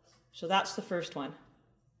 So that's the first one.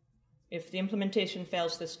 If the implementation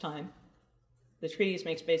fails this time, the treaties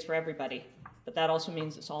make space for everybody, but that also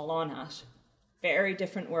means it's all on us. Very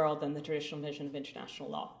different world than the traditional vision of international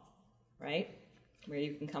law, right? Where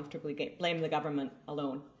you can comfortably blame the government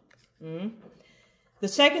alone. The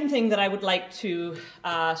second thing that I would like to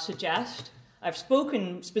suggest, I've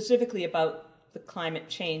spoken specifically about the climate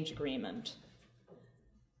change agreement.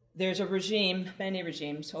 there's a regime, many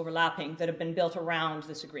regimes overlapping, that have been built around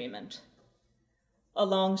this agreement.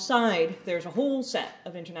 Alongside, there's a whole set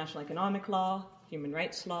of international economic law, human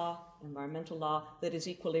rights law, environmental law that is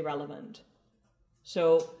equally relevant.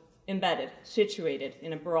 So embedded, situated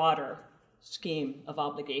in a broader scheme of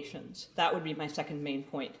obligations. That would be my second main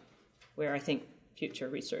point, where I think future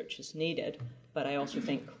research is needed, but I also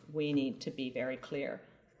think we need to be very clear.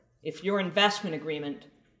 If your investment agreement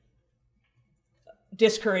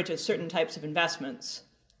discourages certain types of investments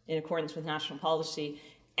in accordance with national policy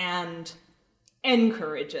and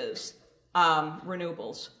encourages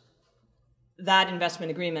renewables, that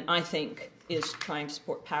investment agreement, I think, is trying to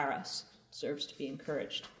support Paris, deserves to be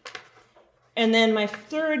encouraged. And then my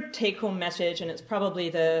third take-home message, and it's probably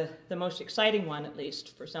the most exciting one, at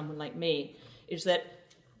least for someone like me, is that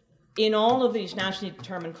in all of these nationally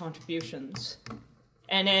determined contributions,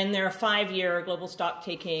 and in their 5-year global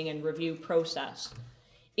stock-taking and review process,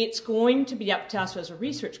 it's going to be up to us as a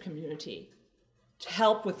research community to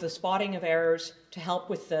help with the spotting of errors, to help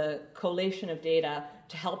with the collation of data,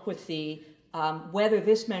 to help with the whether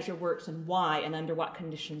this measure works and why and under what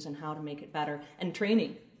conditions and how to make it better, and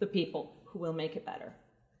training the people who will make it better.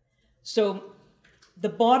 So the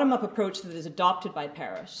bottom-up approach that is adopted by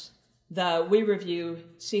Paris, the we review,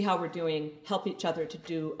 see how we're doing, help each other to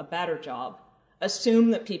do a better job,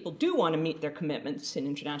 assume that people do want to meet their commitments in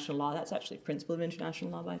international law. That's actually a principle of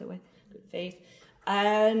international law, by the way, good faith.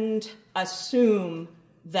 And assume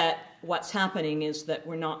that what's happening is that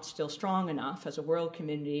we're not still strong enough as a world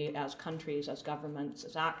community, as countries, as governments,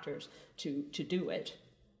 as actors to do it,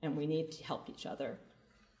 and we need to help each other.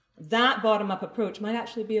 That bottom-up approach might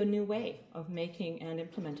actually be a new way of making and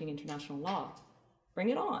implementing international law. Bring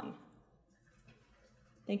it on.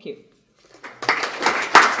 Thank you.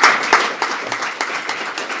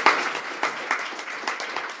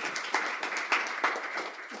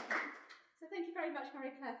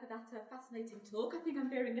 Marie-Claire, for that fascinating talk. I think I'm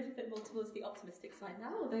veering a little bit more towards the optimistic side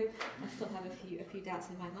now, although I still have a few doubts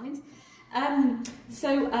in my mind.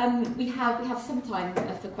 We have some time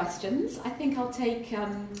for questions. I think I'll take.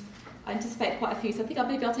 I anticipate quite a few, so I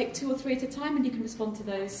think I'll take 2 or 3 at a time, and you can respond to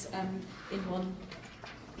those in one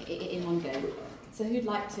go. So who'd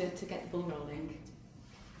like to get the ball rolling?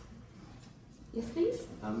 Yes, please.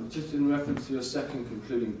 Just in reference to your second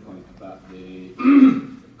concluding point about the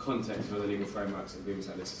context of the legal frameworks that agreements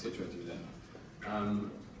like this are situated within.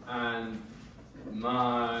 And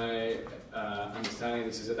my understanding of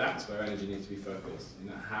this is that that's where energy needs to be focused,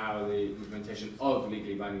 how the implementation of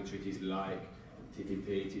legally binding treaties like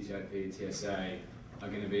TPP, TTIP, TSA are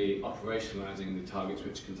going to be operationalising the targets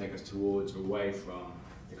which can take us towards or away from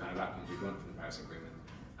the kind of outcomes we want from the Paris Agreement.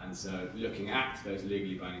 And so looking at those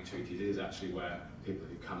legally binding treaties is actually where people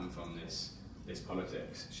who come from this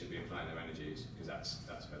politics should be applying their energies, because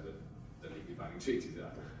that's where the legally binding treaties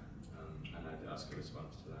are. And I'd ask a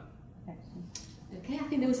response to that. Excellent. Okay, I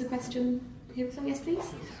think there was a question here. So yes,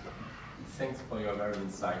 please. Thanks for your very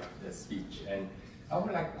insightful speech. And I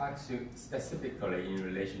would like to ask you specifically in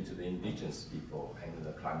relation to the indigenous people and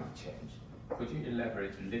the climate change. Could you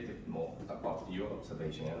elaborate a little bit more about your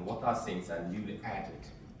observation and what are things that are newly added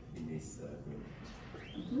in this agreement?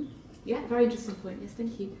 Mm-hmm. Yeah, very interesting point. Yes,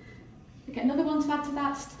 thank you. Okay, another one to add to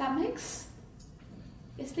that mix?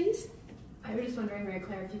 Yes, please? I was just wondering,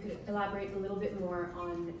 Marie-Claire, if you could elaborate a little bit more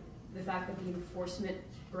on the fact that the enforcement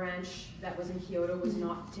branch that was in Kyoto was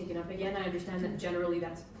not taken up again. I understand that generally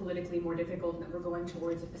that's politically more difficult and that we're going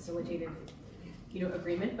towards a facilitated,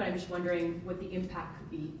 agreement, but I'm just wondering what the impact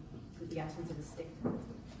could be with the absence of a state.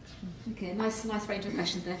 Okay, nice range of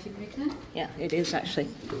questions there for you, Marie-Claire. Yeah, it is actually.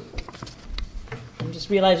 I'm just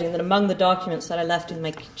realizing that among the documents that I left in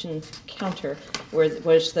my kitchen counter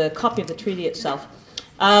was the copy of the treaty itself.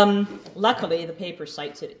 Luckily, the paper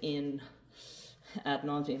cites it in ad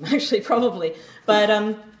nauseum, actually, probably.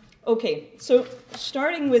 But, okay, so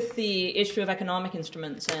starting with the issue of economic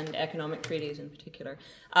instruments and economic treaties in particular,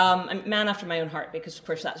 I'm a man after my own heart, because, of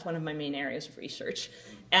course, that's one of my main areas of research.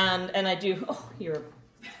 And I do, you're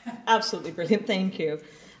absolutely brilliant, thank you.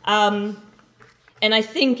 And I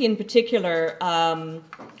think, in particular,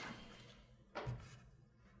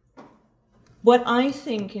 what I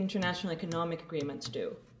think international economic agreements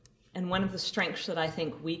do, and one of the strengths that I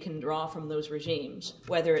think we can draw from those regimes,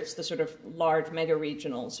 whether it's the sort of large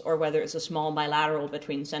mega-regionals or whether it's a small bilateral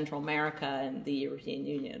between Central America and the European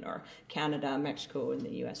Union or Canada, Mexico, and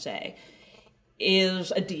the USA,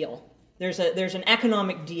 is a deal. There's an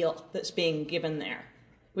economic deal that's being given there,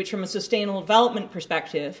 which from a sustainable development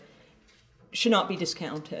perspective should not be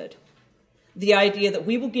discounted. The idea that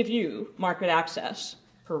we will give you market access,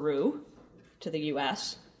 Peru, to the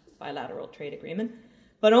US, bilateral trade agreement,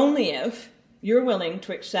 but only if you're willing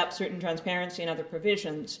to accept certain transparency and other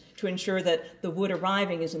provisions to ensure that the wood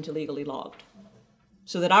arriving isn't illegally logged,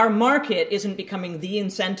 so that our market isn't becoming the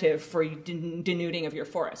incentive for denuding of your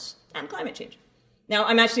forests and climate change. Now,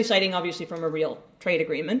 I'm actually citing, obviously, from a real trade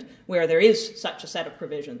agreement where there is such a set of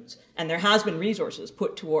provisions, and there has been resources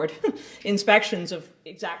put toward inspections of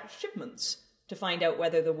exact shipments to find out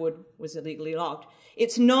whether the wood was illegally logged.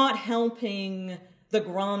 It's not helping the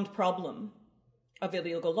grand problem of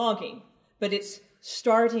illegal logging, but it's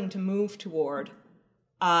starting to move toward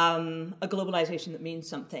a globalization that means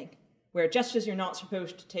something, where just as you're not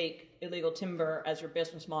supposed to take illegal timber as your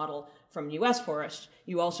business model from US forests,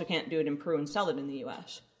 you also can't do it in Peru and sell it in the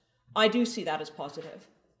US. I do see that as positive.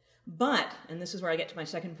 But, and this is where I get to my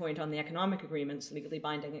second point on the economic agreements, legally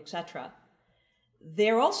binding, etc.,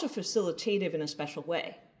 they're also facilitative in a special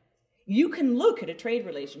way. You can look at a trade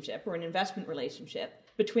relationship or an investment relationship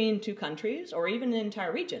between two countries or even an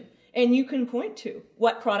entire region, and you can point to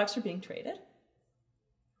what products are being traded,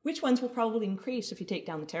 which ones will probably increase if you take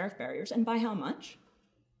down the tariff barriers, and by how much,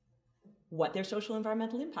 what their social and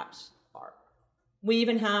environmental impacts are. We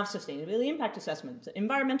even have sustainability impact assessments,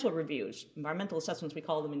 environmental reviews, environmental assessments we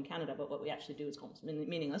call them in Canada, but what we actually do is called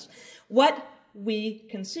meaningless. What we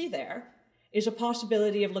can see there is a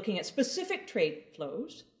possibility of looking at specific trade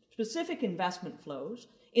flows, specific investment flows,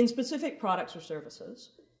 in specific products or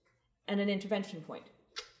services, and an intervention point.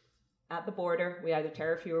 At the border, we either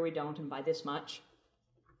tariff you or we don't, and by this much.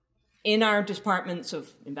 In our departments of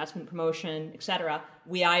investment promotion, etc.,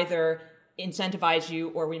 we either incentivize you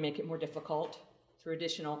or we make it more difficult through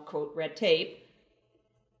additional, quote, red tape.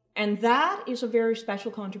 And that is a very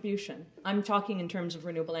special contribution. I'm talking in terms of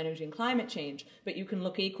renewable energy and climate change, but you can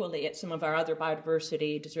look equally at some of our other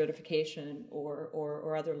biodiversity, desertification,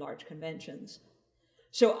 or other large conventions.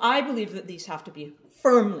 So I believe that these have to be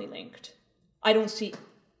firmly linked. I don't see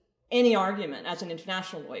any argument as an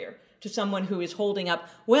international lawyer to someone who is holding up,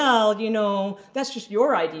 well, you know, that's just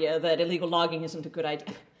your idea that illegal logging isn't a good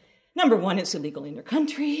idea. Number one, it's illegal in your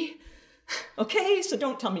country. Okay, so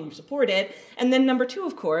don't tell me you support it. And then number two,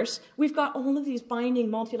 of course, we've got all of these binding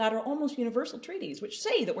multilateral, almost universal treaties which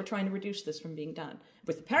say that we're trying to reduce this from being done.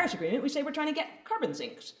 With the Paris Agreement, we say we're trying to get carbon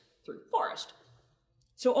sinks through forest.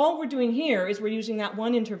 So all we're doing here is we're using that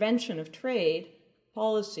one intervention of trade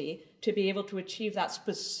policy to be able to achieve that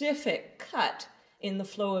specific cut in the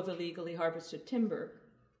flow of illegally harvested timber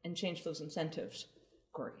and change those incentives.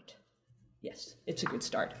 Great. Yes, it's a good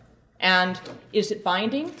start. And is it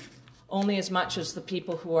binding? Only as much as the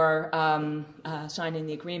people who are signing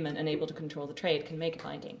the agreement and able to control the trade can make it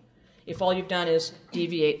binding. If all you've done is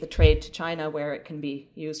deviate the trade to China where it can be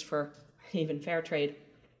used for even fair trade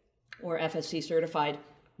or FSC certified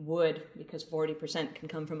wood, because 40% can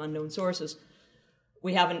come from unknown sources,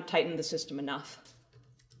 we haven't tightened the system enough.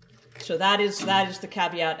 So that is the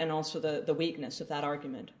caveat and also the weakness of that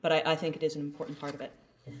argument. But I think it is an important part of it.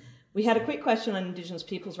 We had a quick question on Indigenous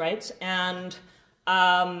peoples' rights, and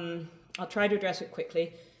I'll try to address it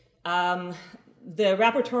quickly. The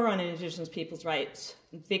rapporteur on Indigenous peoples' rights,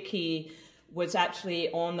 Vicky, was actually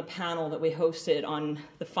on the panel that we hosted on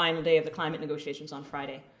the final day of the climate negotiations on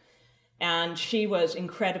Friday. And she was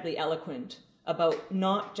incredibly eloquent about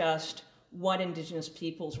not just what Indigenous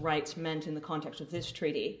peoples' rights meant in the context of this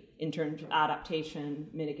treaty in terms of adaptation,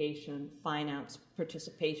 mitigation, finance,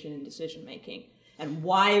 participation in decision-making, and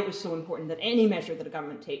why it was so important that any measure that a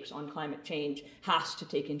government takes on climate change has to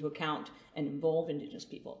take into account and involve Indigenous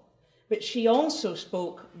people. But she also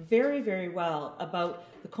spoke very, very well about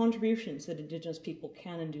the contributions that Indigenous people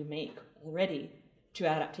can and do make already to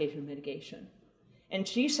adaptation and mitigation. And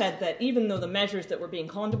she said that even though the measures that were being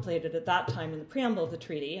contemplated at that time in the preamble of the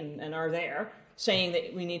treaty and are there, saying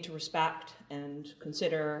that we need to respect and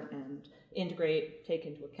consider and integrate, take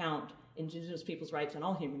into account Indigenous people's rights and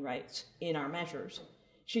all human rights in our measures,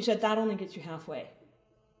 she said that only gets you halfway.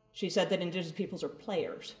 She said that Indigenous peoples are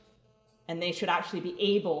players, and they should actually be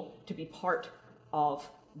able to be part of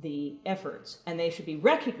the efforts, and they should be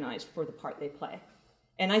recognized for the part they play.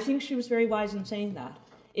 And I think she was very wise in saying that.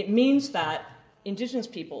 It means that Indigenous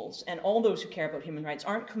peoples and all those who care about human rights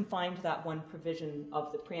aren't confined to that one provision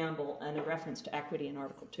of the preamble and a reference to equity in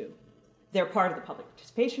Article 2. They're part of the public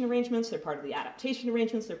participation arrangements, they're part of the adaptation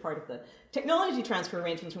arrangements, they're part of the technology transfer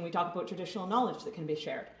arrangements when we talk about traditional knowledge that can be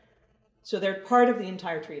shared. So they're part of the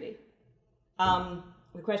entire treaty.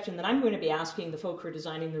 The question that I'm going to be asking the folk who are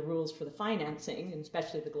designing the rules for the financing, and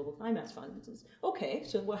especially the Global Climate Funds, is, okay,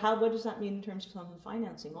 so what does that mean in terms of some of the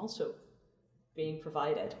financing also being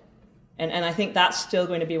provided? And I think that's still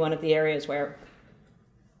going to be one of the areas where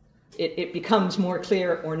it becomes more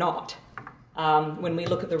clear or not when we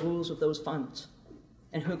look at the rules of those funds.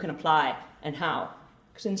 and who can apply and how.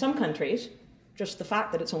 Because in some countries, just the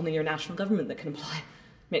fact that it's only your national government that can apply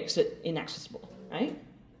makes it inaccessible, right?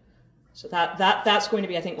 So that's going to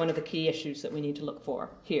be, I think, one of the key issues that we need to look for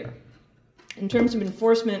here. In terms of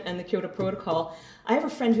enforcement and the Kyoto Protocol, I have a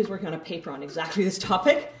friend who's working on a paper on exactly this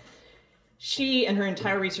topic. She and her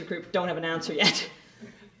entire research group don't have an answer yet.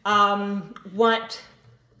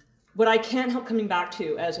 What I can't help coming back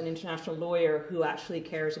to as an international lawyer who actually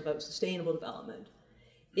cares about sustainable development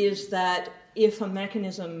is that if a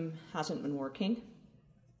mechanism hasn't been working,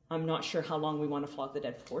 I'm not sure how long we want to flog the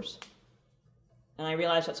dead horse. And I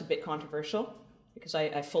realize that's a bit controversial because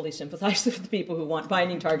I fully sympathize with the people who want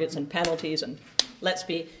binding targets and penalties and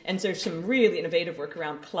and there's some really innovative work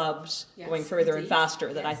around clubs going further and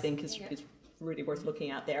faster that I think is really worth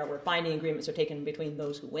looking at there, where binding agreements are taken between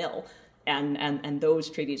those who will, and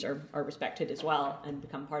those treaties are respected as well and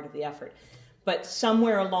become part of the effort. But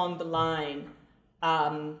somewhere along the line,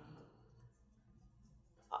 I've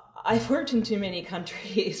worked in too many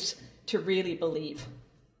countries to really believe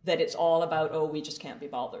that it's all about, oh, we just can't be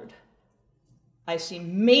bothered. I see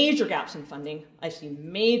major gaps in funding. I see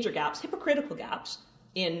major gaps, hypocritical gaps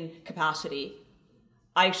in capacity.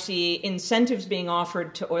 I see incentives being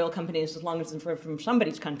offered to oil companies as long as they're from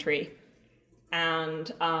somebody's country,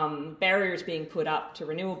 and barriers being put up to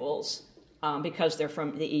renewables because they're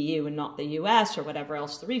from the EU and not the US or whatever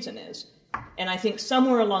else the reason is. And I think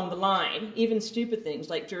somewhere along the line, even stupid things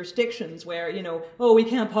like jurisdictions where, oh, we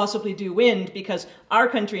can't possibly do wind because our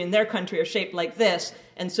country and their country are shaped like this,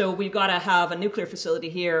 and so we've got to have a nuclear facility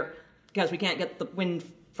here because we can't get the wind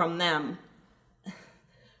from them.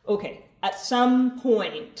 Okay, at some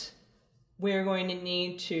point, we're going to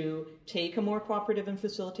need to take a more cooperative and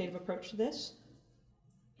facilitative approach to this.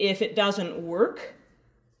 If it doesn't work,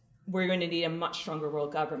 we're going to need a much stronger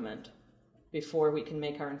world government before we can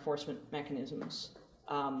make our enforcement mechanisms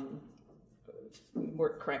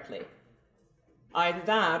work correctly. Either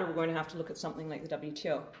that, or we're going to have to look at something like the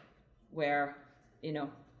WTO, where,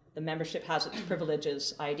 the membership has its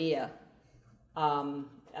privileges idea.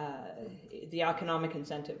 The economic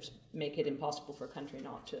incentives make it impossible for a country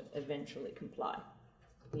not to eventually comply.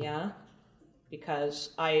 Yeah? Because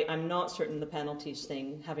I'm not certain the penalties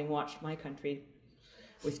thing, having watched my country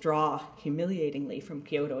withdraw humiliatingly from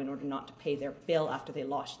Kyoto in order not to pay their bill after they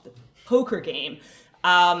lost the poker game.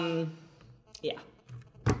 Well,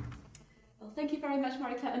 thank you very much,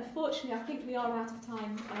 Marie-Claire. Unfortunately, I think we are out of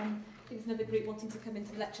time. I think there's another group wanting to come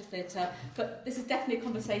into the lecture theatre, but this is definitely a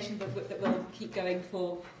conversation that will keep going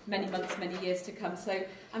for many months, many years to come. So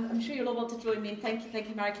I'm sure you'll all want to join me, and thank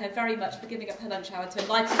you, Marie-Claire, very much for giving up her lunch hour to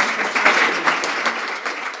enlighten us.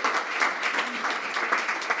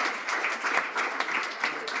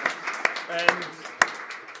 And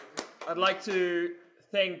I'd like to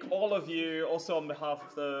thank all of you, also on behalf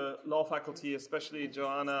of the law faculty, especially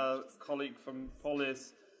Joanna, colleague from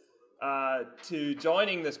Polis, to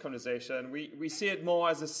joining this conversation. We see it more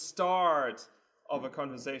as a start of a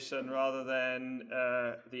conversation rather than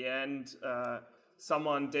the end.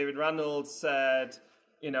 David Reynolds, said,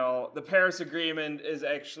 the Paris Agreement is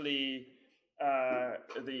actually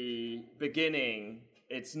the beginning.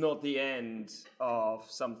 It's not the end of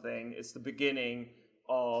something. It's the beginning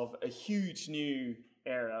of a huge new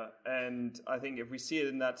era. And I think if we see it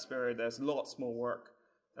in that spirit, there's lots more work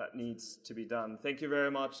that needs to be done. Thank you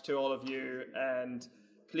very much to all of you, and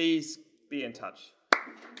please be in touch.